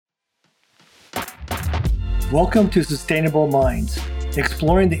Welcome to Sustainable Minds,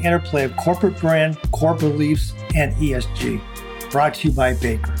 exploring the interplay of corporate brand, core beliefs, and ESG, brought to you by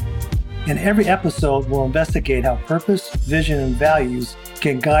Baker. In every episode, we'll investigate how purpose, vision, and values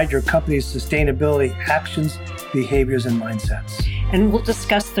can guide your company's sustainability actions, behaviors, and mindsets. And we'll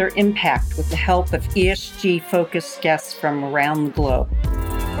discuss their impact with the help of ESG-focused guests from around the globe.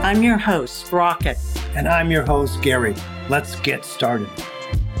 I'm your host, Rocket. And I'm your host, Gary. Let's get started.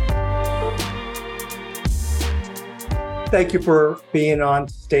 Thank you for being on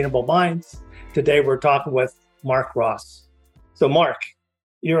Sustainable Minds. Today, we're talking with Marc Ross. So, Marc,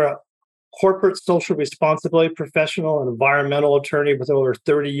 you're a corporate social responsibility professional and environmental attorney with over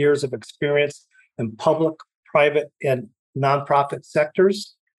 30 years of experience in public, private, and nonprofit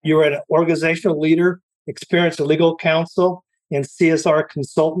sectors. You're an organizational leader, experienced legal counsel, and CSR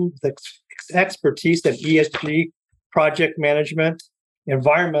consultant with expertise in ESG, project management,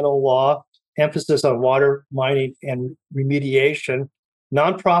 environmental law, emphasis on water, mining, and remediation,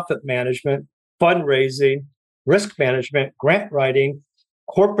 nonprofit management, fundraising, risk management, grant writing,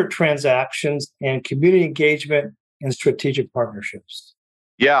 corporate transactions, and community engagement and strategic partnerships.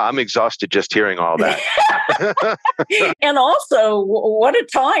 Yeah, I'm exhausted just hearing all that. And also, what a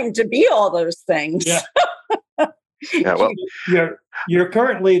time to be all those things. Yeah. Yeah, well, you're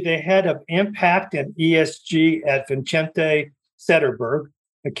currently the head of impact and ESG at Vicente Sederberg,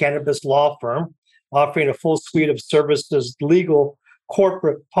 a cannabis law firm, offering a full suite of services, legal,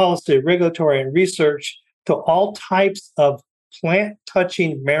 corporate, policy, regulatory, and research to all types of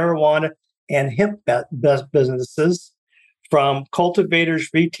plant-touching marijuana and hemp businesses, from cultivators,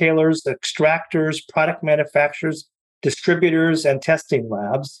 retailers, extractors, product manufacturers, distributors, and testing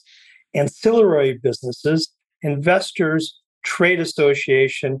labs, ancillary businesses, investors, trade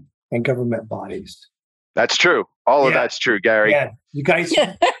association, and government bodies. that's true. All of that's true, Gary. Yeah, you guys,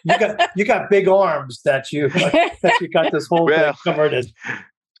 you got big arms that you got this whole thing covered. And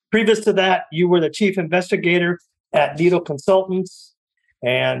previous to that, you were the chief investigator at Needle Consultants,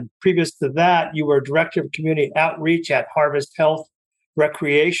 and previous to that, you were director of community outreach at Harvest Health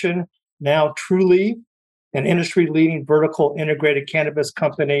Recreation. Now, Trulieve, an industry-leading vertical integrated cannabis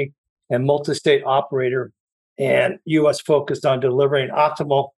company and multi-state operator, and U.S. focused on delivering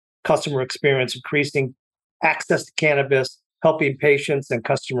optimal customer experience, increasing access to cannabis, helping patients and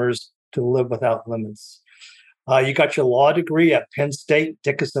customers to live without limits. You got your law degree at Penn State,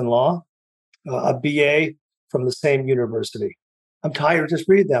 Dickinson Law, a BA from the same university. I'm tired. Just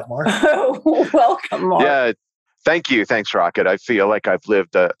read that, Marc. Welcome, Marc. Yeah, thank you. Thanks, Rocket. I feel like I've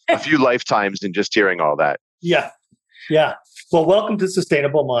lived a few lifetimes in just hearing all that. Yeah. Well, welcome to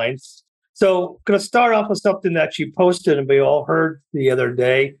Sustainable Minds. So, going to start off with something that you posted and we all heard the other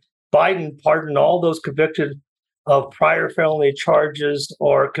day. Biden pardoned all those convicted of prior felony charges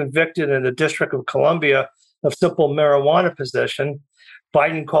or convicted in the District of Columbia of simple marijuana possession.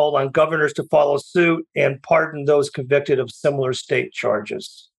 Biden called on governors to follow suit and pardon those convicted of similar state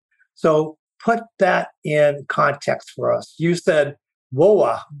charges. So put that in context for us. You said,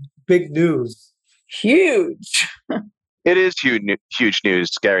 whoa, big news. Huge. It is huge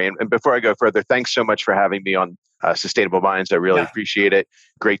news, Gary. And before I go further, thanks so much for having me on Sustainable Minds. I really appreciate it.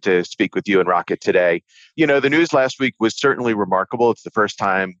 Great to speak with you and Rocket today. You know, the news last week was certainly remarkable. It's the first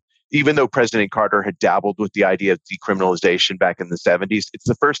time, even though President Carter had dabbled with the idea of decriminalization back in the 70s, it's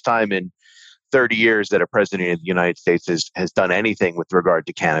the first time in 30 years that a president of the United States has done anything with regard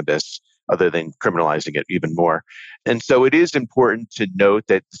to cannabis other than criminalizing it even more. And so it is important to note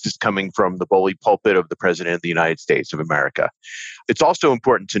that this is coming from the bully pulpit of the President of the United States of America. It's also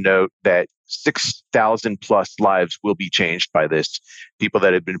important to note that 6,000 plus lives will be changed by this. People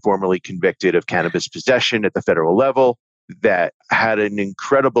that have been formerly convicted of cannabis possession at the federal level, that had an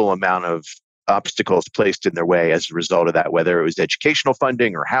incredible amount of obstacles placed in their way as a result of that, whether it was educational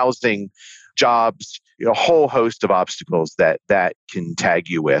funding or housing, jobs, a whole host of obstacles that can tag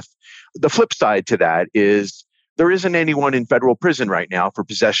you with. The flip side to that is there isn't anyone in federal prison right now for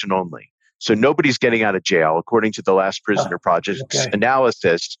possession only. So nobody's getting out of jail. According to the last Prisoner Project's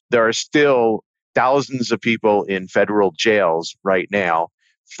analysis, there are still thousands of people in federal jails right now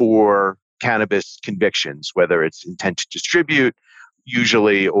for cannabis convictions, whether it's intent to distribute,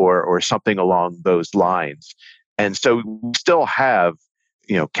 usually, or something along those lines. And so we still have,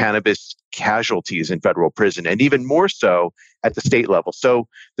 cannabis casualties in federal prison, and even more so at the state level. So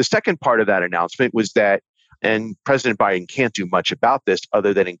the second part of that announcement was that, and President Biden can't do much about this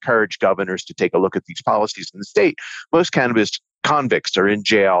other than encourage governors to take a look at these policies in the state. Most cannabis convicts are in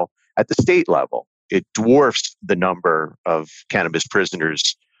jail at the state level. It dwarfs the number of cannabis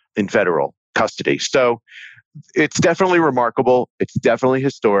prisoners in federal custody. So it's definitely remarkable. It's definitely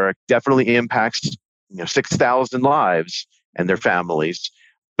historic, definitely impacts 6,000 lives and their families.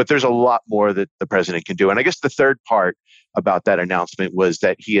 But there's a lot more that the president can do. And I guess the third part about that announcement was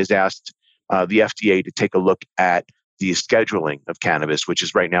that he has asked the FDA to take a look at the scheduling of cannabis, which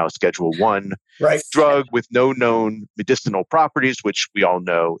is right now a Schedule 1 drug with no known medicinal properties, which we all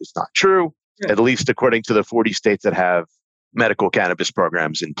know is not true, at least according to the 40 states that have medical cannabis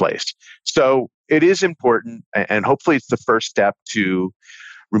programs in place. So it is important, and hopefully it's the first step to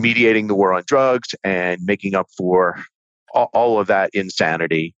remediating the war on drugs and making up for all of that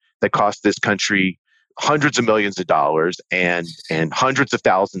insanity that cost this country hundreds of millions of dollars and hundreds of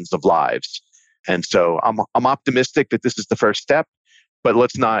thousands of lives. And so I'm optimistic that this is the first step, but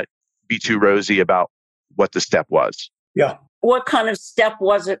let's not be too rosy about what the step was. Yeah. What kind of step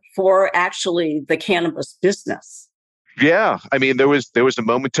was it for actually the cannabis business? Yeah. I mean, there was a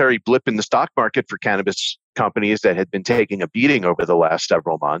momentary blip in the stock market for cannabis companies that had been taking a beating over the last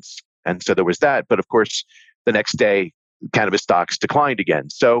several months. And so there was that. But of course, the next day, cannabis stocks declined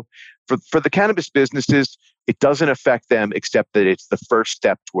again. So for the cannabis businesses, it doesn't affect them, except that it's the first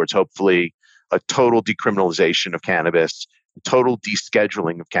step towards hopefully a total decriminalization of cannabis, a total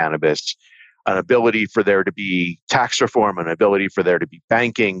descheduling of cannabis, an ability for there to be tax reform, an ability for there to be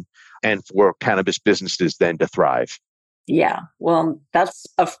banking, and for cannabis businesses then to thrive. Yeah, well, that's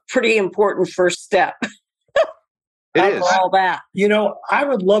a pretty important first step. It is. All that. I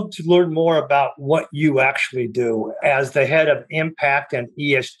would love to learn more about what you actually do as the head of impact and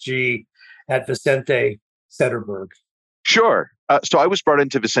ESG at Vicente Sederberg. Sure. So I was brought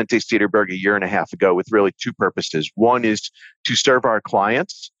into Vicente Sederberg a year and a half ago with really two purposes. One is to serve our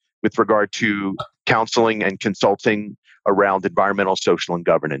clients with regard to counseling and consulting around environmental, social, and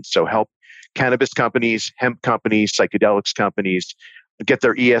governance. So help cannabis companies, hemp companies, psychedelics companies get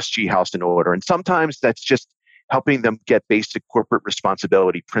their ESG house in order. And sometimes that's just helping them get basic corporate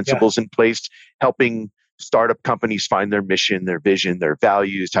responsibility principles in place, helping startup companies find their mission, their vision, their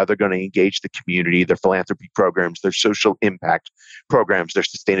values, how they're going to engage the community, their philanthropy programs, their social impact programs, their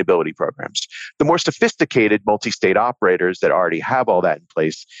sustainability programs. The more sophisticated multi-state operators that already have all that in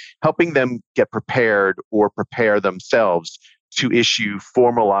place, helping them get prepared or prepare themselves to issue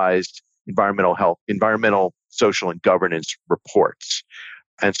formalized environmental, social, and governance reports.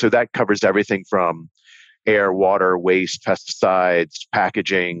 And so that covers everything from air, water, waste, pesticides,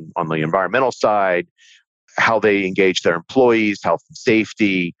 packaging on the environmental side, how they engage their employees, health and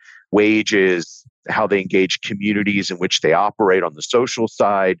safety, wages, how they engage communities in which they operate on the social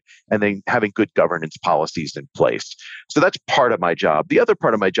side, and then having good governance policies in place. So that's part of my job. The other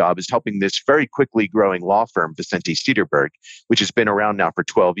part of my job is helping this very quickly growing law firm, Vicente Sederberg, which has been around now for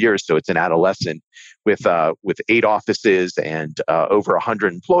 12 years. So it's an adolescent with 8 offices and over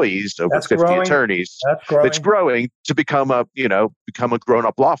 100 employees, over That's 50 growing. attorneys. It's growing to become a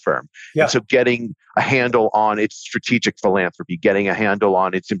grown-up law firm. Yeah. And so getting a handle on its strategic philanthropy, getting a handle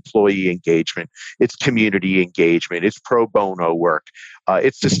on its employee engagement, its community engagement, its pro bono work,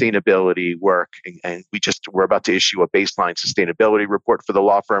 its sustainability work. And we're about to issue a baseline sustainability report for the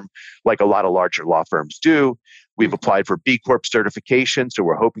law firm, like a lot of larger law firms do. We've applied for B Corp certification, so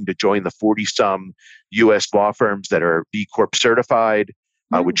we're hoping to join the 40-some U.S. law firms that are B Corp certified,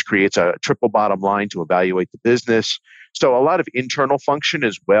 which creates a triple bottom line to evaluate the business. So a lot of internal function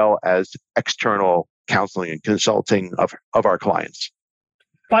as well as external counseling and consulting of our clients.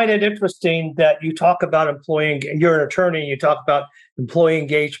 Find it interesting that you talk about you're an attorney, you talk about employee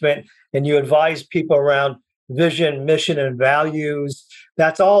engagement, and you advise people around vision, mission, and values.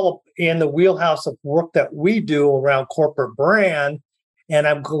 That's all in the wheelhouse of work that we do around corporate brand. And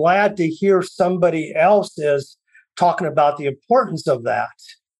I'm glad to hear somebody else is talking about the importance of that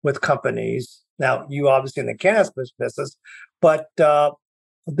with companies. Now, you obviously in the cannabis business, but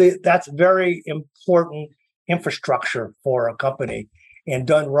that's very important infrastructure for a company. And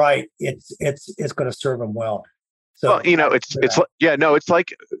done right, it's going to serve them well. So, it's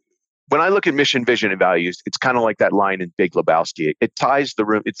like when I look at mission, vision, and values, it's kind of like that line in Big Lebowski. It ties the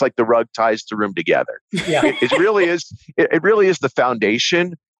room. It's like the rug ties the room together. Yeah. It really is. It really is the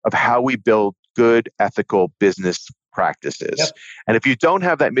foundation of how we build good, ethical business practices. Yep. And if you don't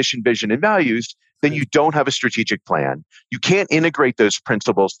have that mission, vision, and values, then you don't have a strategic plan. You can't integrate those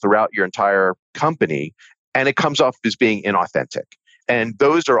principles throughout your entire company, and it comes off as being inauthentic. And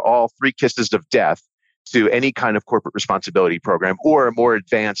those are all 3 kisses of death to any kind of corporate responsibility program or a more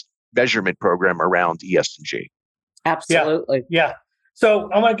advanced measurement program around ESG. Absolutely. Yeah. So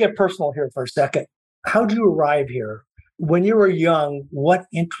I want to get personal here for a second. How did you arrive here? When you were young, what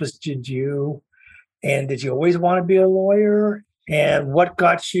interested you? And did you always want to be a lawyer? And what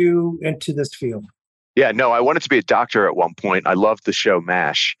got you into this field? Yeah, no, I wanted to be a doctor at one point. I loved the show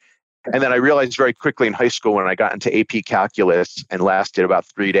MASH. And then I realized very quickly in high school when I got into AP calculus and lasted about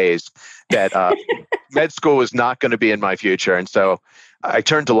 3 days that med school was not going to be in my future. And so I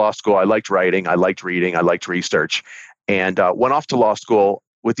turned to law school. I liked writing. I liked reading. I liked research, and went off to law school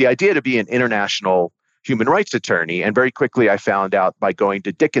with the idea to be an international human rights attorney. And very quickly, I found out by going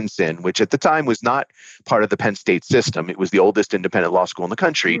to Dickinson, which at the time was not part of the Penn State system. It was the oldest independent law school in the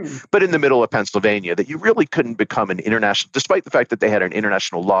country, but in the middle of Pennsylvania, that you really couldn't become an international, despite the fact that they had an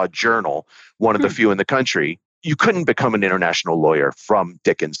international law journal, one of the few in the country. You couldn't become an international lawyer from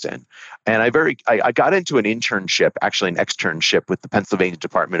Dickinson. And I got into an internship, actually an externship with the Pennsylvania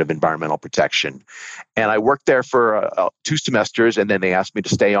Department of Environmental Protection. And I worked there for 2 semesters, and then they asked me to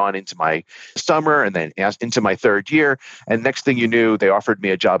stay on into my summer and then into my 3rd year. And next thing you knew, they offered me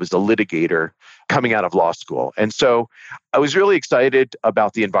a job as a litigator coming out of law school. And so I was really excited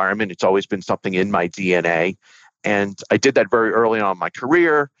about the environment. It's always been something in my DNA. And I did that very early on in my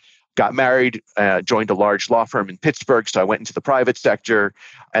career. Got married, joined a large law firm in Pittsburgh. So I went into the private sector,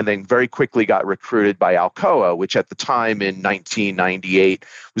 and then very quickly got recruited by Alcoa, which at the time in 1998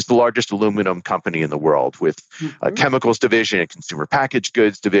 was the largest aluminum company in the world, with a chemicals division, a consumer packaged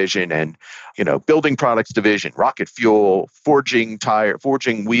goods division, and building products division, rocket fuel, forging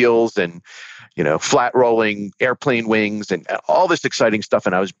wheels, and flat rolling airplane wings and all this exciting stuff.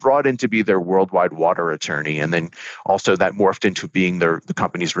 And I was brought in to be their worldwide water attorney. And then also that morphed into being the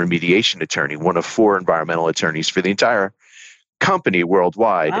company's remediation attorney, one of 4 environmental attorneys for the entire company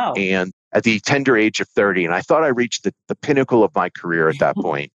worldwide. Wow. And at the tender age of 30, and I thought I reached the pinnacle of my career at that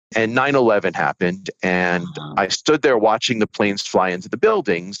point. And 9/11 happened, and I stood there watching the planes fly into the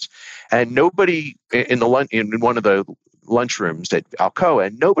buildings, and nobody in one of the lunchrooms at Alcoa,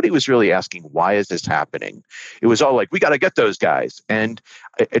 and nobody was really asking, why is this happening? It was all like, we got to get those guys. And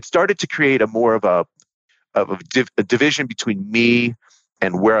it started to create a division between me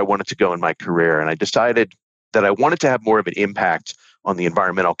and where I wanted to go in my career. And I decided that I wanted to have more of an impact on the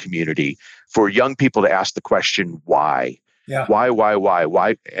environmental community, for young people to ask the question, why? Yeah.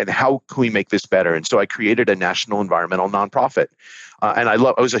 Why? And how can we make this better? And so I created a national environmental nonprofit. And I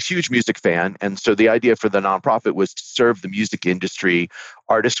was a huge music fan. And so the idea for the nonprofit was to serve the music industry,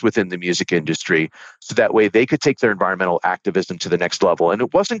 artists within the music industry, so that way they could take their environmental activism to the next level. And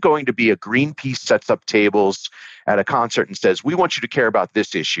it wasn't going to be a Greenpeace sets up tables at a concert and says, we want you to care about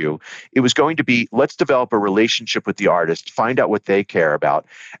this issue. It was going to be, let's develop a relationship with the artist, find out what they care about,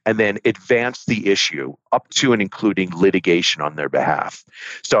 and then advance the issue up to and including litigation on their behalf.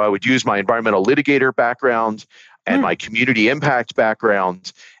 So I would use my environmental litigator background and my community impact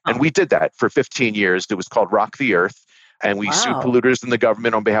background. And we did that for 15 years. It was called Rock the Earth. And we sued polluters and the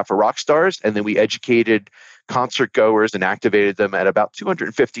government on behalf of rock stars. And then we educated concert goers and activated them at about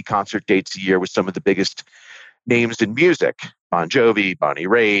 250 concert dates a year with some of the biggest names in music: Bon Jovi, Bonnie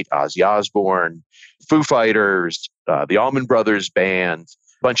Raitt, Ozzy Osbourne, Foo Fighters, the Allman Brothers Band,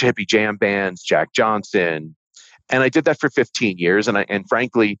 a bunch of hippie jam bands, Jack Johnson. And I did that for 15 years. And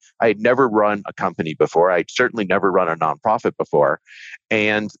frankly, I had never run a company before. I'd certainly never run a nonprofit before.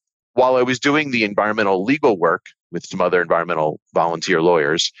 And while I was doing the environmental legal work with some other environmental volunteer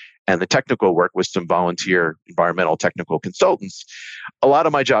lawyers and the technical work with some volunteer environmental technical consultants, a lot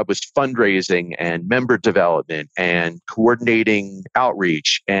of my job was fundraising and member development and coordinating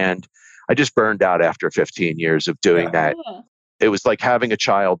outreach. And I just burned out after 15 years of doing that. It was like having a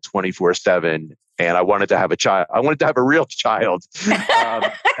child 24/7. And I wanted to have a child. I wanted to have a real child.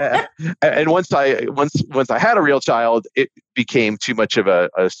 And once I had a real child, it became too much of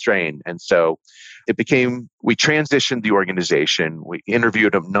a strain. And so we transitioned the organization. We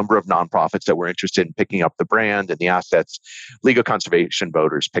interviewed a number of nonprofits that were interested in picking up the brand and the assets. Legal conservation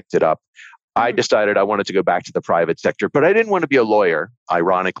voters picked it up. I decided I wanted to go back to the private sector, but I didn't want to be a lawyer.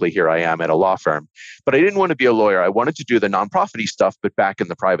 Ironically, here I am at a law firm, but I didn't want to be a lawyer. I wanted to do the nonprofit-y stuff, but back in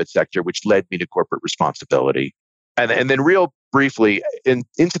the private sector, which led me to corporate responsibility. And then real briefly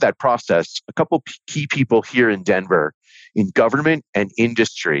into that process, a couple key people here in Denver in government and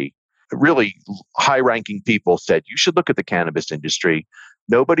industry, really high-ranking people, said, you should look at the cannabis industry.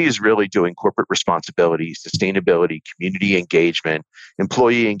 Nobody is really doing corporate responsibility, sustainability, community engagement,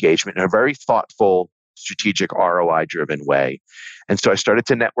 employee engagement in a very thoughtful, strategic, ROI-driven way. And so I started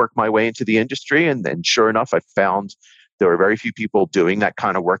to network my way into the industry. And then sure enough, I found there were very few people doing that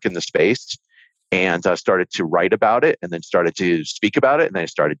kind of work in the space. And I started to write about it, and then started to speak about it. And then I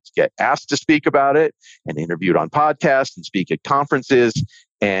started to get asked to speak about it and interviewed on podcasts and speak at conferences.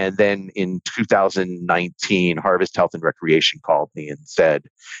 And then in 2019, Harvest Health and Recreation called me and said,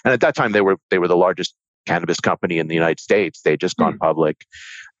 and at that time they were the largest cannabis company in the United States. They had just gone public.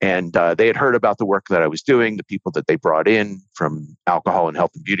 And they had heard about the work that I was doing, the people that they brought in from alcohol and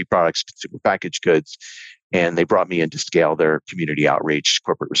health and beauty products, consumer packaged goods, and they brought me in to scale their community outreach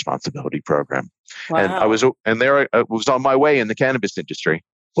corporate responsibility program. Wow. And I was on my way in the cannabis industry.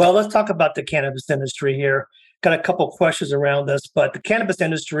 Well, let's talk about the cannabis industry here. Got a couple of questions around this, but the cannabis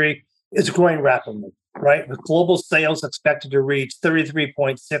industry is growing rapidly, right? With global sales expected to reach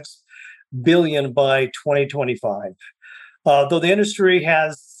 33.6 billion by 2025. Though the industry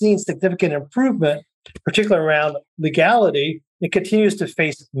has seen significant improvement, particularly around legality, it continues to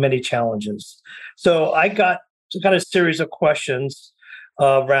face many challenges. So I got a series of questions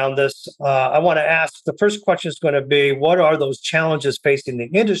around this. I want to ask, the first question is going to be, what are those challenges facing the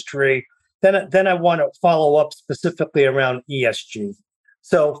industry? Then I want to follow up specifically around ESG.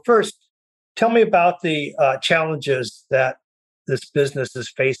 So first, tell me about the challenges that this business is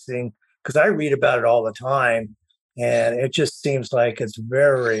facing, because I read about it all the time, and it just seems like it's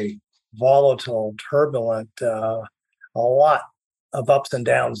very volatile, turbulent, a lot of ups and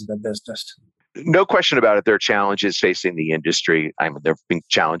downs in the business. No question about it. There are challenges facing the industry. I mean, there have been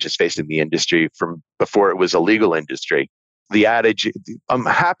challenges facing the industry from before it was a legal industry. The adage, I'm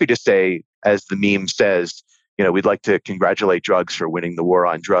happy to say, as the meme says, we'd like to congratulate drugs for winning the war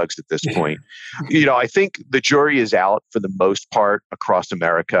on drugs at this point. I think the jury is out for the most part across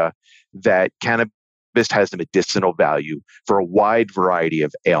America that cannabis has a medicinal value for a wide variety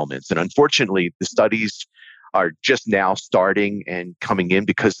of ailments. And unfortunately, the studies are just now starting and coming in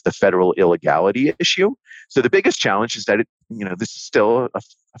because of the federal illegality issue. So the biggest challenge is that this is still a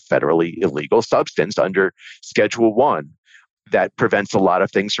federally illegal substance under Schedule 1 that prevents a lot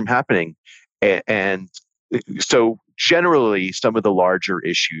of things from happening. And so generally, some of the larger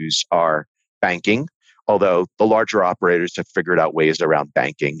issues are banking, although the larger operators have figured out ways around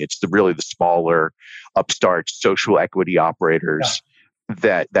banking. It's really the smaller, upstart social equity operators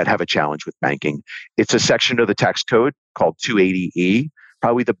that have a challenge with banking. It's a section of the tax code called 280E.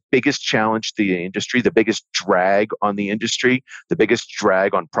 Probably the biggest challenge to the industry, the biggest drag on the industry, the biggest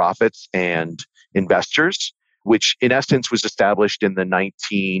drag on profits and investors, which in essence was established in the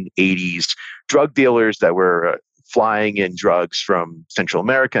 1980s. Drug dealers that were flying in drugs from Central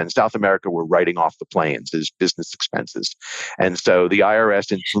America and South America were writing off the planes as business expenses. And so the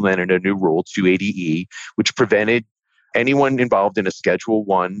IRS implemented a new rule, 280E, which prevented anyone involved in a Schedule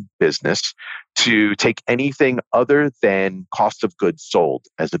 1 business to take anything other than cost of goods sold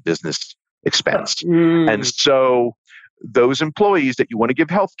as a business expense. And so those employees that you want to give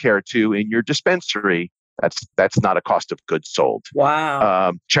healthcare to in your dispensary, that's not a cost of goods sold.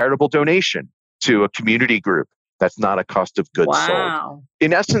 Wow. Charitable donation to a community group, that's not a cost of goods sold.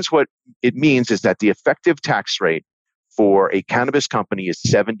 In essence, what it means is that the effective tax rate for a cannabis company is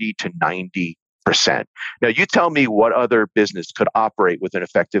 70 to 90%. Now, you tell me what other business could operate with an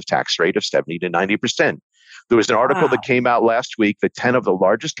effective tax rate of 70 to 90%. There was an article that came out last week that 10 of the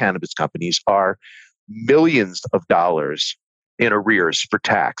largest cannabis companies are millions of dollars in arrears for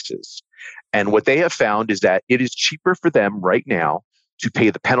taxes. And what they have found is that it is cheaper for them right now to pay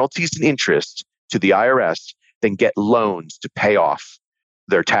the penalties and interest to the IRS than get loans to pay off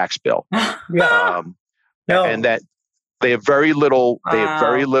their tax bill. And that they have very little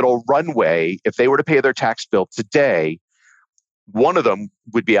runway. If they were to pay their tax bill today, one of them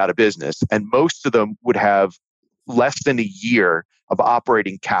would be out of business, and most of them would have less than a year of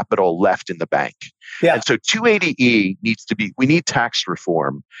operating capital left in the bank. And so 280E we need tax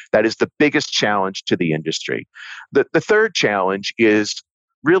reform. That is the biggest challenge to the industry. The third challenge is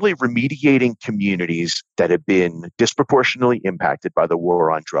really remediating communities that have been disproportionately impacted by the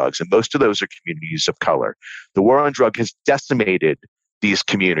war on drugs. And most of those are communities of color. The war on drug has decimated these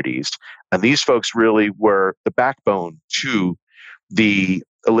communities. And these folks really were the backbone to the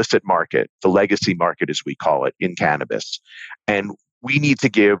illicit market, the legacy market, as we call it, in cannabis. And we need to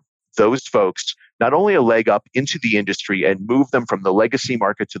give those folks not only a leg up into the industry and move them from the legacy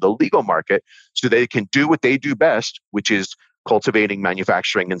market to the legal market so they can do what they do best, which is cultivating,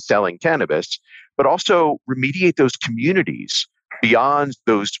 manufacturing, and selling cannabis, but also remediate those communities beyond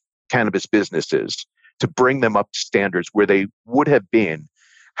those cannabis businesses to bring them up to standards where they would have been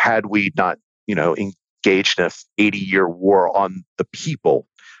had we not, engaged in a 80-year war on the people,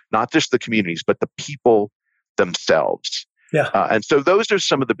 not just the communities, but the people themselves. And so those are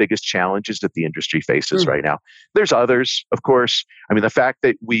some of the biggest challenges that the industry faces right now. There's others, of course. I mean, the fact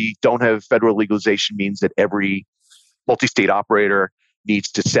that we don't have federal legalization means that every multi-state operator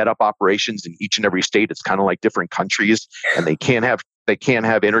needs to set up operations in each and every state. It's kind of like different countries, and they can't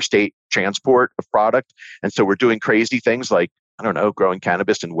have interstate transport of product. And so we're doing crazy things like, growing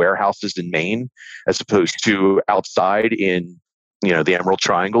cannabis in warehouses in Maine, as opposed to outside in the Emerald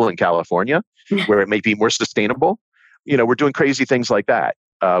Triangle in California, where it may be more sustainable. We're doing crazy things like that.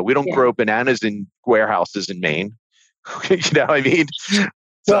 We don't grow bananas in warehouses in Maine. You know what I mean?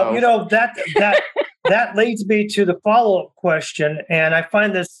 Well, that leads me to the follow-up question. And I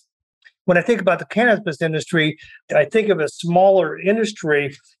find this, when I think about the cannabis industry, I think of a smaller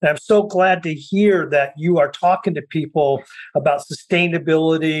industry. And I'm so glad to hear that you are talking to people about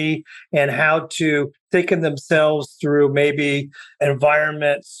sustainability and how to think of themselves through maybe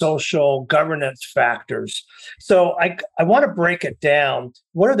environment, social, governance factors. So I want to break it down.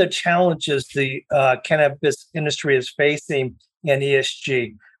 What are the challenges the cannabis industry is facing in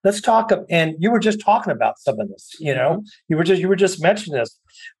ESG? Let's talk. And you were just talking about some of this. You were just mentioning this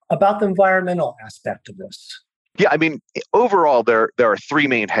about the environmental aspect of this. Yeah, I mean, overall, there are three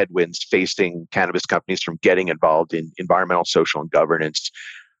main headwinds facing cannabis companies from getting involved in environmental, social, and governance: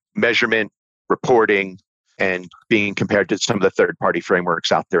 measurement, reporting, and being compared to some of the third-party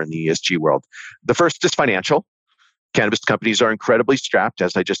frameworks out there in the ESG world. The first is financial. Cannabis companies are incredibly strapped,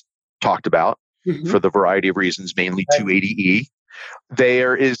 as I just talked about, for the variety of reasons, mainly 280E.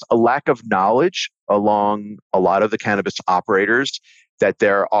 There is a lack of knowledge along a lot of the cannabis operators that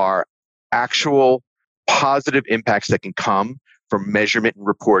there are actual positive impacts that can come from measurement and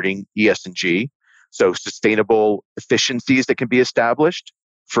reporting, ESG. So sustainable efficiencies that can be established,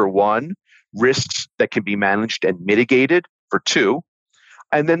 for one; risks that can be managed and mitigated, for two;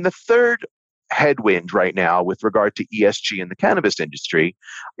 and then the third headwind right now with regard to ESG in the cannabis industry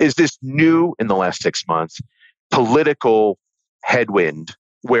is this new, in the last 6 months, political headwind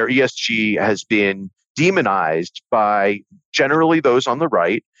where ESG has been demonized by generally those on the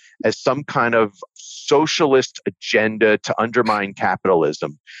right as some kind of socialist agenda to undermine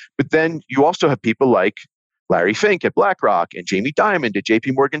capitalism. But then you also have people like Larry Fink at BlackRock and Jamie Dimon at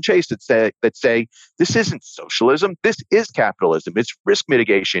JP Morgan Chase that say this isn't socialism, this is capitalism. It's risk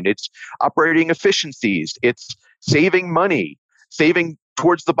mitigation, it's operating efficiencies, it's saving money, saving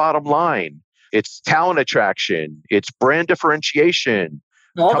towards the bottom line, it's talent attraction, it's brand differentiation.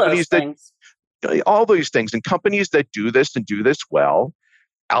 All those things. All these things. And companies that do this and do this well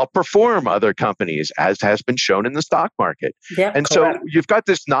outperform other companies, as has been shown in the stock market. Yep, and correct. So you've got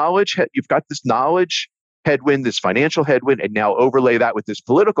this knowledge headwind, this financial headwind, and now overlay that with this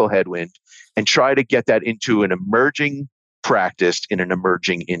political headwind and try to get that into an emerging practice in an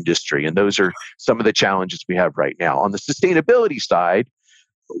emerging industry. And those are some of the challenges we have right now. On the sustainability side,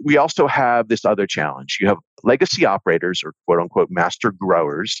 we also have this other challenge. You have legacy operators, or quote unquote master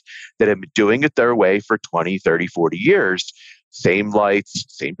growers, that have been doing it their way for 20, 30, 40 years. Same lights,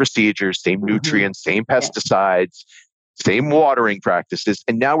 same procedures, same nutrients, same pesticides, same watering practices.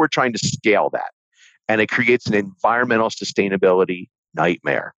 And now we're trying to scale that. And it creates an environmental sustainability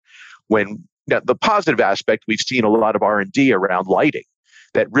nightmare. Now, the positive aspect, we've seen a lot of R&D around lighting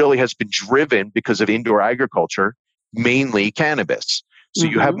that really has been driven because of indoor agriculture, mainly cannabis. So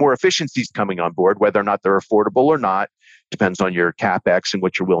you have more efficiencies coming on board, whether or not they're affordable or not, depends on your CapEx and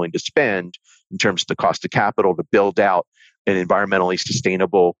what you're willing to spend in terms of the cost of capital to build out an environmentally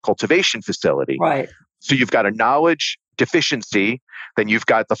sustainable cultivation facility. Right. So you've got a knowledge deficiency, then you've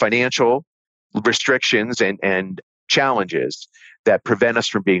got the financial restrictions and challenges that prevent us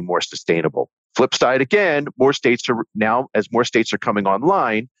from being more sustainable. Flip side again, as more states are coming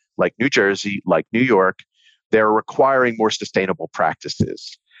online, like New Jersey, like New York, they're requiring more sustainable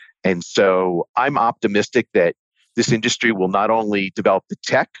practices. And so I'm optimistic that this industry will not only develop the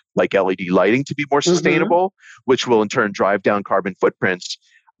tech, like LED lighting, to be more sustainable, which will in turn drive down carbon footprints,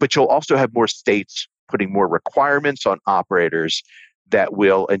 but you'll also have more states putting more requirements on operators that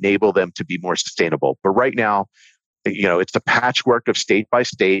will enable them to be more sustainable. But right now, it's a patchwork of state by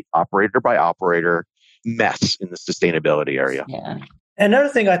state, operator by operator mess in the sustainability area. Yeah. Another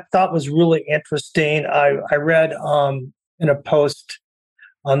thing I thought was really interesting, I read in a post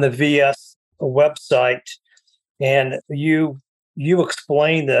on the VS website, and you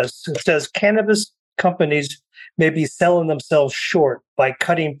explain this. It says cannabis companies may be selling themselves short by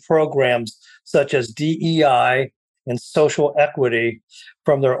cutting programs such as DEI and social equity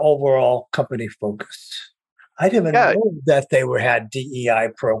from their overall company focus. I didn't even know that they had DEI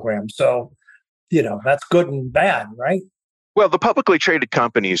programs. So, that's good and bad, right? Well, the publicly traded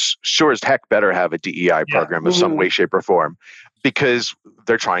companies sure as heck better have a DEI program of some way, shape, or form, because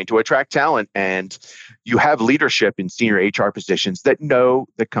they're trying to attract talent. And you have leadership in senior HR positions that know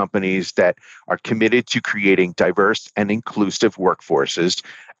the companies that are committed to creating diverse and inclusive workforces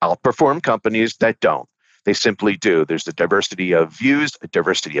outperform companies that don't. They simply do. There's a diversity of views, a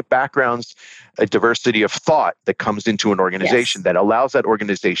diversity of backgrounds, a diversity of thought that comes into an organization that allows that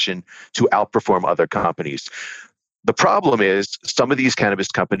organization to outperform other companies. The problem is some of these cannabis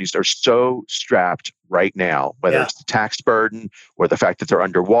companies are so strapped right now, whether it's the tax burden or the fact that they're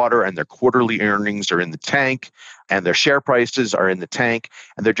underwater and their quarterly earnings are in the tank and their share prices are in the tank,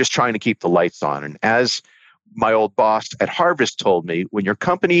 and they're just trying to keep the lights on. And as my old boss at Harvest told me, when your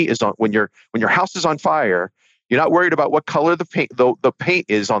company is on, when your house is on fire, you're not worried about what color the paint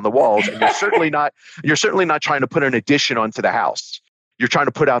is on the walls, and you're certainly not trying to put an addition onto the house. You're trying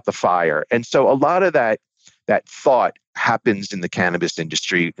to put out the fire. And so a lot of that thought happens in the cannabis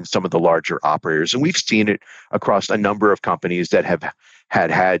industry in some of the larger operators. And we've seen it across a number of companies that have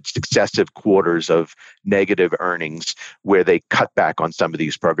had successive quarters of negative earnings where they cut back on some of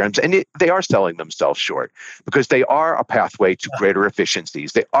these programs. And they are selling themselves short because they are a pathway to greater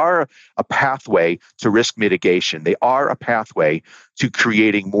efficiencies. They are a pathway to risk mitigation. They are a pathway to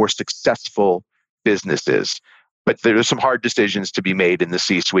creating more successful businesses. But there are some hard decisions to be made in the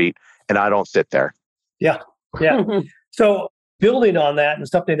C-suite, and I don't sit there. Yeah. So building on that and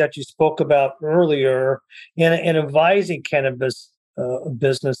something that you spoke about earlier in advising cannabis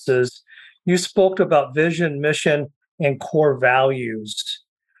businesses, you spoke about vision, mission, and core values.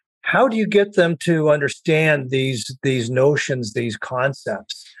 How do you get them to understand these notions, these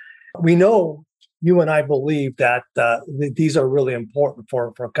concepts? We know you and I believe that these are really important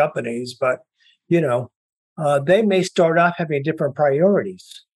for companies, but they may start off having different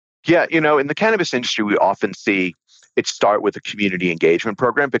priorities. Yeah, in the cannabis industry, we often see it start with a community engagement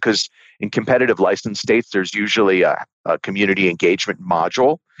program because in competitive license states, there's usually a community engagement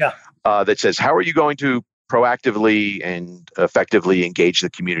module that says, how are you going to proactively and effectively engage the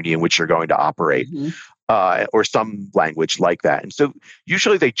community in which you're going to operate, or some language like that. And so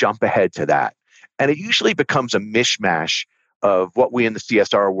usually they jump ahead to that. And it usually becomes a mishmash of what we in the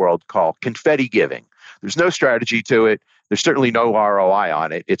CSR world call confetti giving. There's no strategy to it. There's certainly no ROI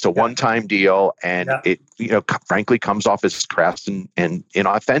on it. It's a one-time deal, and it, frankly, comes off as crass and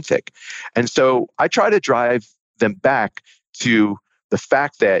inauthentic. And so I try to drive them back to the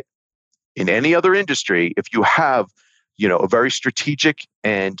fact that in any other industry, if you have, a very strategic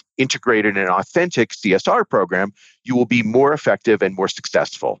and integrated and authentic CSR program, you will be more effective and more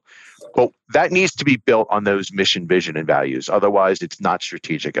successful. Well, that needs to be built on those mission, vision, and values. Otherwise, it's not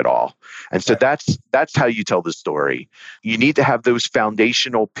strategic at all. And so that's how you tell the story. You need to have those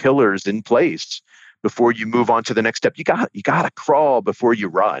foundational pillars in place before you move on to the next step. You got to crawl before you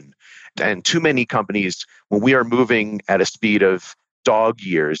run. And too many companies, when we are moving at a speed of dog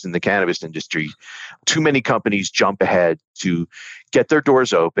years in the cannabis industry, too many companies jump ahead to get their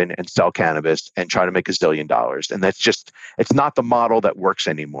doors open and sell cannabis and try to make $1 zillion. And it's not the model that works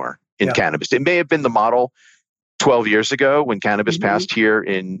anymore in cannabis. It may have been the model 12 years ago when cannabis passed here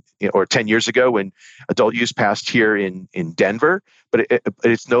or 10 years ago when adult use passed here in Denver, but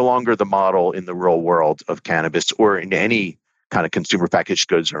it's no longer the model in the real world of cannabis or in any kind of consumer packaged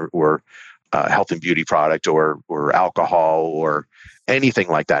goods or health and beauty product or alcohol or anything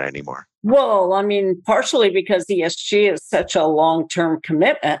like that anymore. Well, I mean, partially because ESG is such a long-term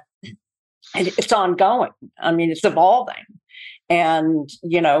commitment and it's ongoing. I mean, it's evolving. And,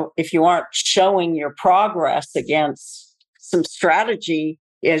 if you aren't showing your progress against some strategy,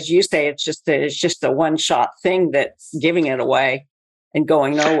 as you say, it's just a one-shot thing that's giving it away and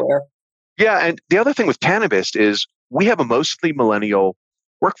going nowhere. Yeah. And the other thing with cannabis is we have a mostly millennial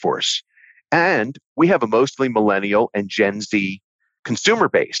workforce. And we have a mostly millennial and Gen Z consumer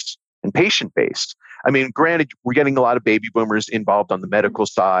base and patient base. I mean, granted, we're getting a lot of baby boomers involved on the medical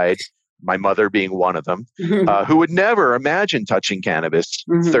side, my mother being one of them, who would never imagine touching cannabis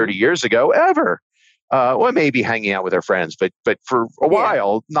 30 years ago, ever. Or maybe hanging out with their friends, but for a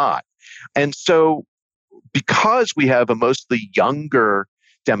while, not. And so because we have a mostly younger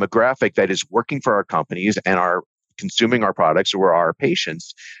demographic that is working for our companies and are consuming our products or our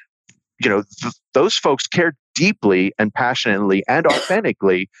patients, those folks care deeply and passionately and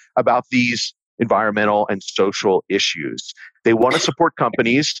authentically about these environmental and social issues. They want to support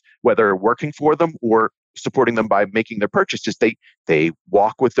companies, whether working for them or supporting them by making their purchases. They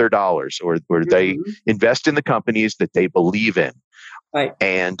walk with their dollars or they invest in the companies that they believe in. Right.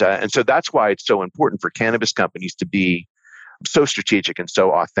 And so that's why it's so important for cannabis companies to be so strategic and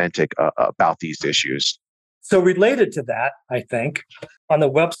so authentic about these issues. So related to that, I think, on the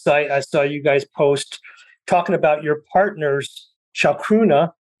website, I saw you guys post talking about your partners,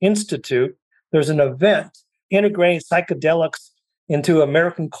 Chacruna Institute. There's an event integrating psychedelics into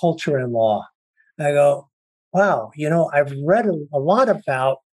American culture and law. I go, wow, I've read a lot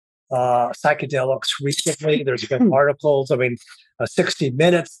about psychedelics recently. There's been articles. I mean, 60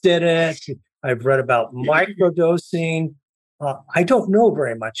 Minutes did it. I've read about microdosing. I don't know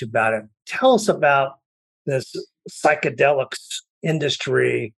very much about it. Tell us about this psychedelics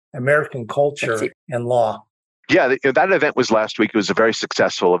industry, American culture, and law. Yeah, that event was last week. It was a very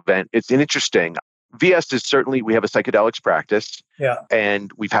successful event. It's interesting. VS is certainly, we have a psychedelics practice,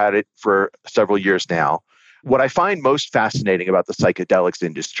 and we've had it for several years now. What I find most fascinating about the psychedelics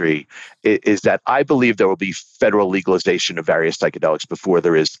industry is that I believe there will be federal legalization of various psychedelics before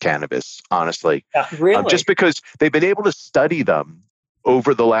there is cannabis, honestly. Yeah, really? Just because they've been able to study them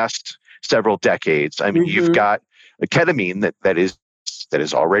over the last several decades. I mean, you've got a ketamine that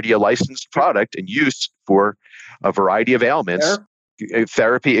is already a licensed product and use for a variety of ailments.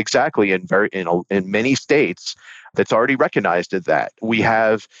 Therapy, exactly, in many states that's already recognized as that. We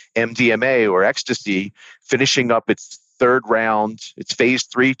have MDMA or ecstasy finishing up its third round, its phase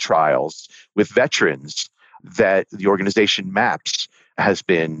 3 trials with veterans that the organization MAPS has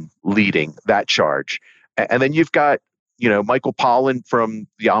been leading that charge. And then you've got, Michael Pollan from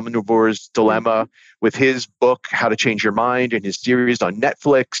The Omnivore's Dilemma with his book, How to Change Your Mind, and his series on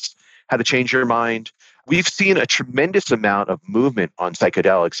Netflix, How to Change Your Mind. We've seen a tremendous amount of movement on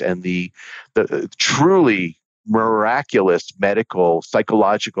psychedelics and the truly miraculous medical,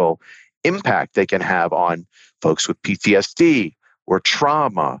 psychological impact they can have on folks with PTSD or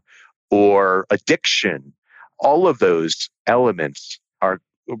trauma or addiction. All of those elements are,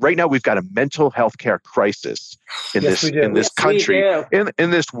 right now we've got a mental health care crisis in this country, in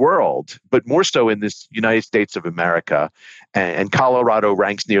this world, but more so in this United States of America. And Colorado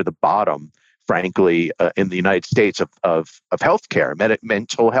ranks near the bottom, frankly, in the United States of healthcare,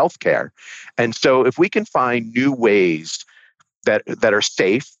 mental health care. And so if we can find new ways that are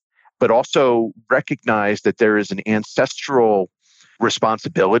safe, but also recognize that there is an ancestral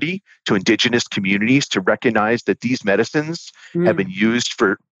responsibility to indigenous communities to recognize that these medicines have been used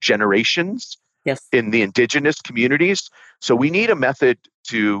for generations in the indigenous communities. So we need a method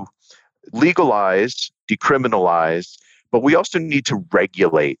to legalize, decriminalize, but we also need to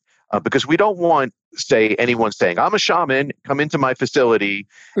regulate. Because we don't want, say, anyone saying, I'm a shaman, come into my facility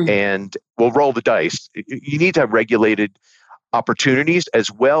and we'll roll the dice. You need to have regulated opportunities as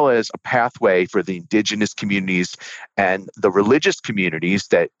well as a pathway for the indigenous communities and the religious communities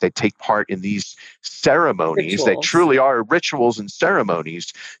that take part in these ceremonies that truly are rituals and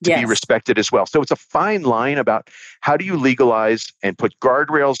ceremonies to be respected as well. So it's a fine line about how do you legalize and put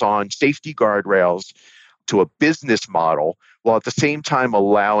guardrails on, safety guardrails to a business model, while at the same time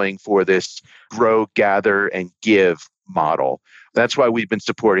allowing for this grow, gather, and give model. That's why we've been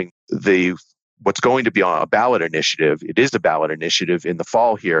supporting what's going to be on a ballot initiative. It is a ballot initiative in the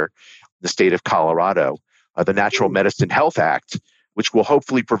fall here, in the state of Colorado, the Natural Medicine Health Act, which will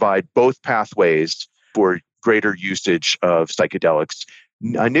hopefully provide both pathways for greater usage of psychedelics.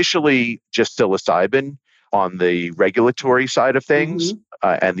 Initially, just psilocybin on the regulatory side of things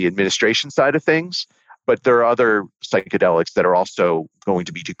and the administration side of things. But there are other psychedelics that are also going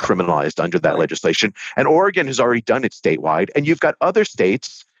to be decriminalized under that legislation. And Oregon has already done it statewide. And you've got other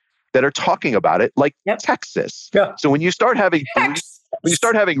states that are talking about it, like Texas. So when you start having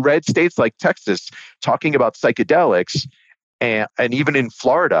red states like Texas talking about psychedelics, and even in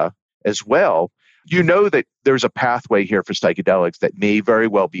Florida as well, you know that there's a pathway here for psychedelics that may very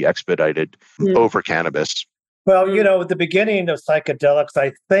well be expedited over cannabis. Well, at the beginning of psychedelics,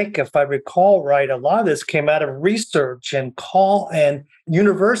 I think, if I recall right, a lot of this came out of research and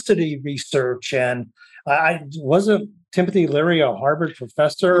university research. And I wasn't Timothy Leary a Harvard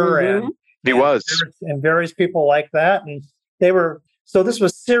professor, and he was, and various people like that, and so this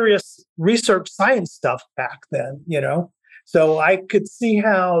was serious research science stuff back then, So I could see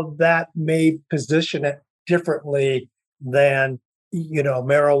how that may position it differently than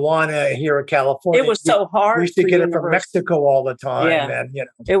marijuana here in California. It was so hard. We used to get it from Mexico all the time. And,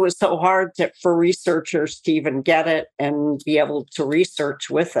 it was so hard for researchers to even get it and be able to research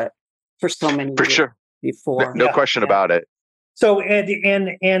with it for so many years before. No question about it. So,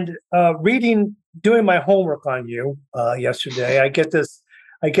 and doing my homework on you yesterday, I get this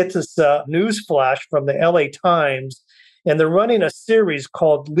news flash from the LA Times, and they're running a series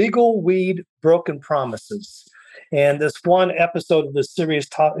called Legal Weed Broken Promises. And this one episode of the series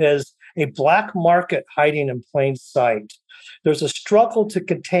is a black market hiding in plain sight. There's a struggle to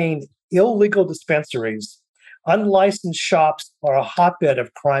contain illegal dispensaries. Unlicensed shops are a hotbed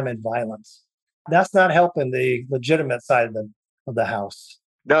of crime and violence. That's not helping the legitimate side of the house.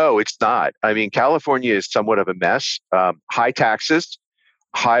 No, it's not. I mean, California is somewhat of a mess. High taxes,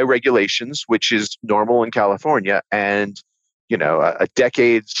 high regulations, which is normal in California, and a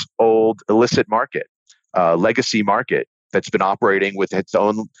decades-old illicit market. Legacy market that's been operating with its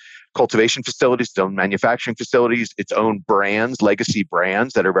own cultivation facilities, its own manufacturing facilities, its own brands, legacy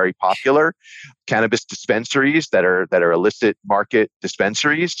brands that are very popular, cannabis dispensaries that are illicit market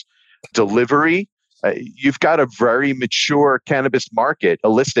dispensaries, delivery. You've got a very mature cannabis market,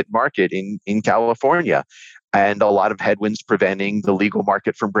 illicit market in California, and a lot of headwinds preventing the legal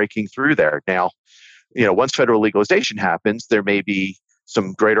market from breaking through there. Now, once federal legalization happens, there may be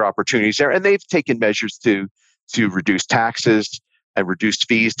some greater opportunities there, and they've taken measures to reduce taxes and reduce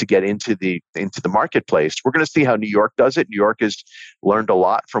fees to get into the marketplace. We're going to see how New York does it. New York has learned a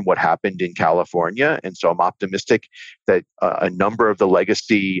lot from what happened in California, and so I'm optimistic that a number of the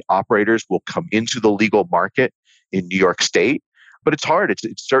legacy operators will come into the legal market in New York State. But it's hard.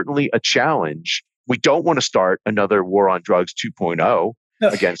 It's certainly a challenge. We don't want to start another war on drugs 2.0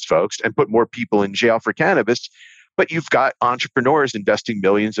 against folks and put more people in jail for cannabis. But you've got entrepreneurs investing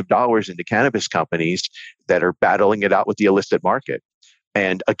millions of dollars into cannabis companies that are battling it out with the illicit market.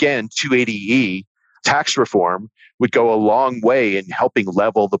 And again, 280E tax reform would go a long way in helping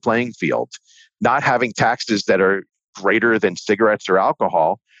level the playing field. Not having taxes that are greater than cigarettes or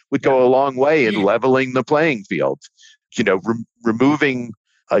alcohol would go a long way in leveling the playing field. Removing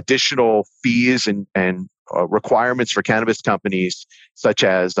additional fees and requirements for cannabis companies, such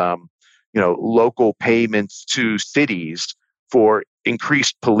as local payments to cities for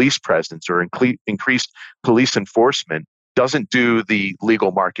increased police presence or increased police enforcement, doesn't do the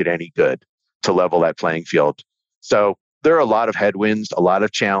legal market any good to level that playing field. So there are a lot of headwinds, a lot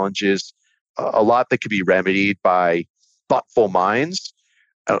of challenges, a lot that could be remedied by thoughtful minds,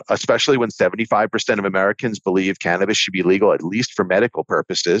 especially when 75% of Americans believe cannabis should be legal, at least for medical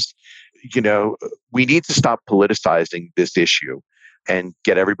purposes. We need to stop politicizing this issue and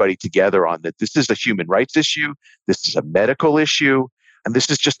get everybody together on that. This is a human rights issue. This is a medical issue. And this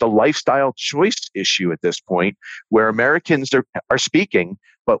is just a lifestyle choice issue at this point, where Americans are speaking.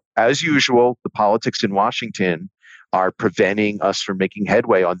 But as usual, the politics in Washington are preventing us from making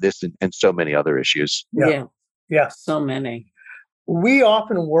headway on this and so many other issues. Yeah. So many. We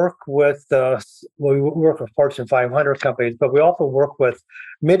often work with we work with Fortune 500 companies, but we also work with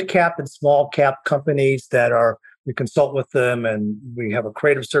mid-cap and small-cap companies we consult with them, and we have a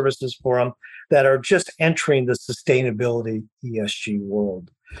creative services for them that are just entering the sustainability ESG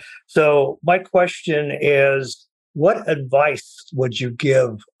world. So my question is, what advice would you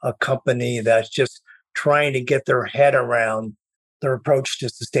give a company that's just trying to get their head around their approach to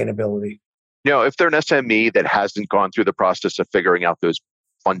sustainability? If they're an SME that hasn't gone through the process of figuring out those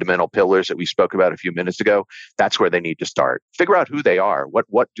fundamental pillars that we spoke about a few minutes ago, that's where they need to start. Figure out who they are.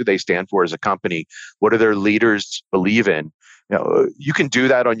 What do they stand for as a company? What do their leaders believe in? You can do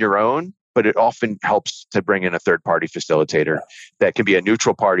that on your own, but it often helps to bring in a third-party facilitator that can be a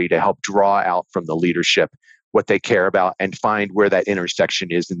neutral party to help draw out from the leadership what they care about and find where that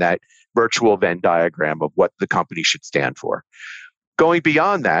intersection is in that virtual Venn diagram of what the company should stand for. Going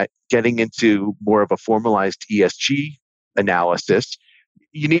beyond that, getting into more of a formalized ESG analysis,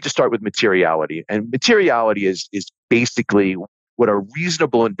 you need to start with materiality. And materiality is basically what a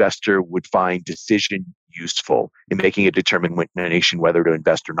reasonable investor would find decision useful in making a determination whether to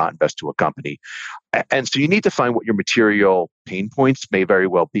invest or not invest to a company. And so you need to find what your material pain points may very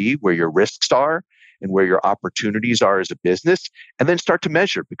well be, where your risks are and where your opportunities are as a business, and then start to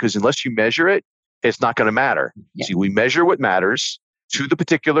measure, because unless you measure it, it's not going to matter. Yeah. See, we measure what matters to the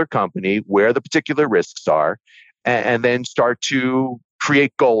particular company, where the particular risks are, and then start to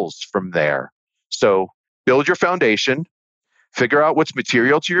create goals from there. So build your foundation, figure out what's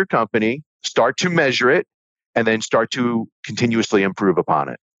material to your company, start to measure it, and then start to continuously improve upon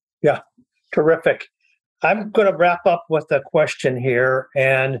it. Yeah, terrific. I'm going to wrap up with a question here.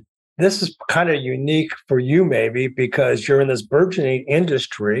 And this is kind of unique for you, maybe, because you're in this burgeoning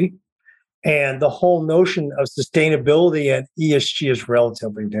industry and the whole notion of sustainability and ESG is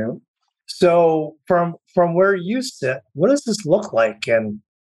relatively new. So from where you sit, what does this look like in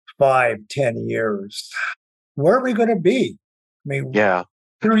 5-10 years? Where are we going to be? I mean,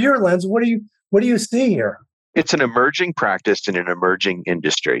 through your lens, what do you see here? It's an emerging practice in an emerging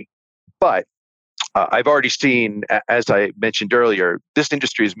industry. But I've already seen, as I mentioned earlier, this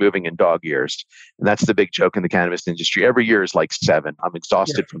industry is moving in dog years. And that's the big joke in the cannabis industry. Every year is like 7. I'm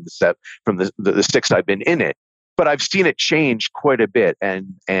exhausted from the 6 I've been in it. But I've seen it change quite a bit.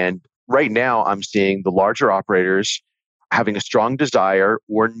 And right now I'm seeing the larger operators having a strong desire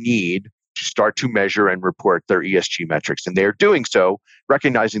or need to start to measure and report their ESG metrics. And they're doing so,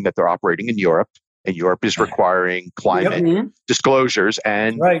 recognizing that they're operating in Europe, and Europe is requiring climate disclosures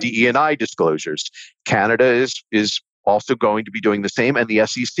and DE&I disclosures. Canada is also going to be doing the same, and the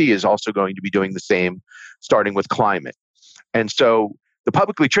SEC is also going to be doing the same, starting with climate. And so the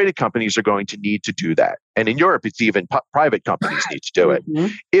publicly traded companies are going to need to do that. And in Europe, it's even private companies need to do it. Mm-hmm.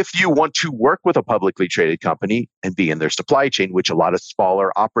 If you want to work with a publicly traded company and be in their supply chain, which a lot of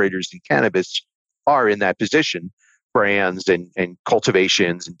smaller operators in cannabis are in that position, brands and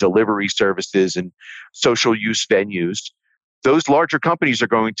cultivations and delivery services and social use venues, those larger companies are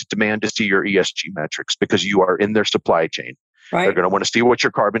going to demand to see your ESG metrics because you are in their supply chain. Right. They're going to want to see what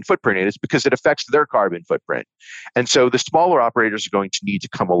your carbon footprint is because it affects their carbon footprint. And so the smaller operators are going to need to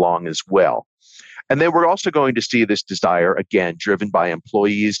come along as well. And then we're also going to see this desire, again, driven by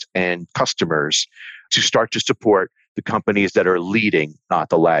employees and customers, to start to support the companies that are leading, not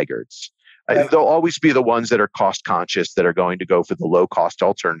the laggards. Right. There'll always be the ones that are cost conscious, that are going to go for the low cost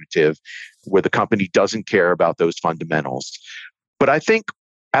alternative where the company doesn't care about those fundamentals. But I think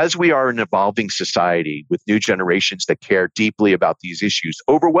as we are an evolving society with new generations that care deeply about these issues,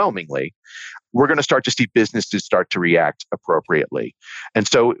 overwhelmingly, we're going to start to see businesses start to react appropriately. And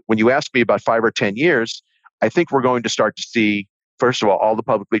so when you ask me about 5 or 10 years, I think we're going to start to see, first of all the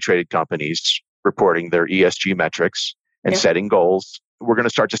publicly traded companies reporting their ESG metrics and setting goals. We're going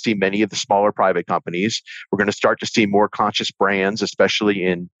to start to see many of the smaller private companies. We're going to start to see more conscious brands, especially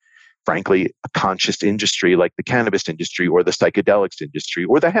in, frankly, a conscious industry like the cannabis industry or the psychedelics industry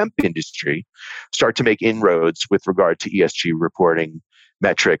or the hemp industry, start to make inroads with regard to ESG reporting,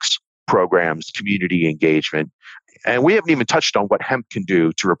 metrics, programs, community engagement. And we haven't even touched on what hemp can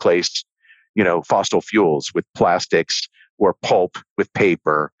do to replace, fossil fuels with plastics or pulp with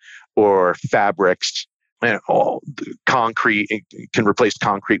paper or fabrics. And concrete can replace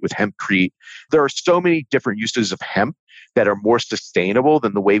concrete with hempcrete. There are so many different uses of hemp that are more sustainable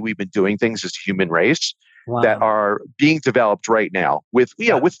than the way we've been doing things as a human race. Wow. That are being developed right now with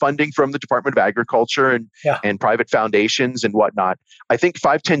with funding from the Department of Agriculture and private foundations and whatnot. I think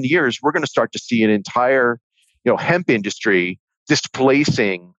 5-10 years we're going to start to see an entire hemp industry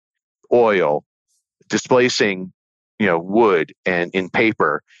displacing oil, displacing wood and in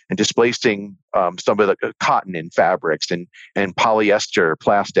paper, and displacing some of the cotton in fabrics and polyester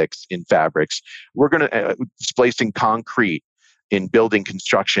plastics in fabrics. We're going to displacing concrete in building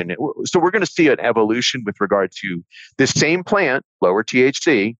construction. So we're going to see an evolution with regard to this same plant, lower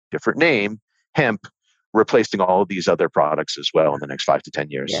THC, different name, hemp, replacing all of these other products as well in the next 5 to 10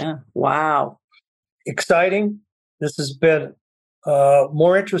 years. Yeah. Wow. Exciting. This has been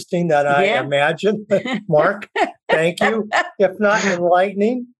more interesting than I imagined. Marc, thank you. If not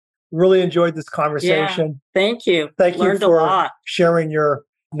enlightening, really enjoyed this conversation. Yeah, thank you. Thank you for sharing your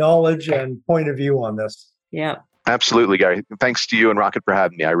knowledge and point of view on this. Yeah. Absolutely, Gary. Thanks to you and Rocket for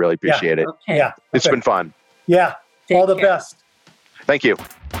having me. I really appreciate it. Okay. Yeah. It's been fun. Yeah. All the best. Thank you.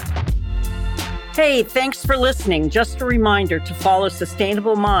 Hey, thanks for listening. Just a reminder to follow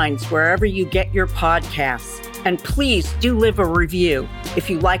Sustainable Minds wherever you get your podcasts. And please do leave a review if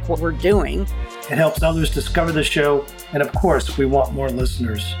you like what we're doing. It helps others discover the show. And of course, we want more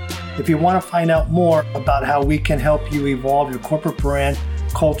listeners. If you want to find out more about how we can help you evolve your corporate brand,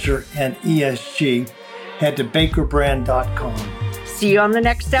 culture, and ESG, head to bakerbrand.com. See you on the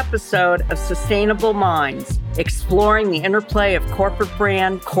next episode of Sustainable Minds, exploring the interplay of corporate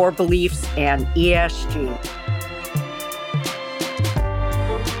brand, core beliefs, and ESG.